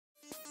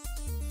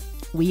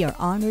We are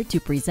honored to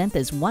present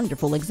this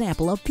wonderful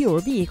example of pure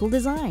vehicle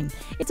design.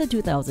 It's a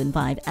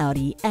 2005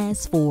 Audi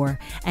S4,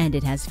 and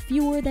it has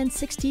fewer than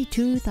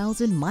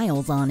 62,000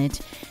 miles on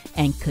it,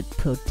 and could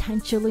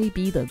potentially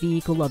be the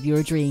vehicle of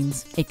your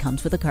dreams. It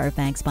comes with a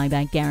Carfax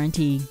buyback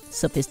guarantee.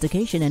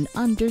 Sophistication and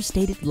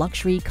understated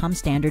luxury come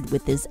standard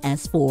with this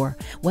S4.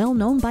 Well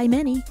known by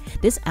many,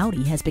 this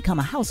Audi has become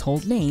a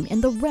household name in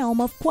the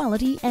realm of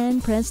quality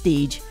and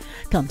prestige.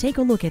 Come take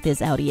a look at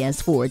this Audi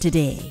S4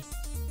 today.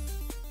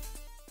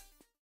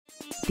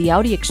 The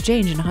Audi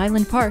Exchange in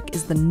Highland Park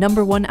is the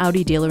 #1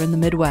 Audi dealer in the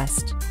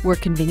Midwest. We're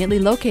conveniently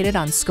located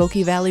on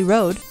Skokie Valley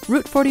Road,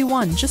 Route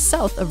 41, just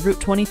south of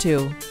Route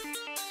 22.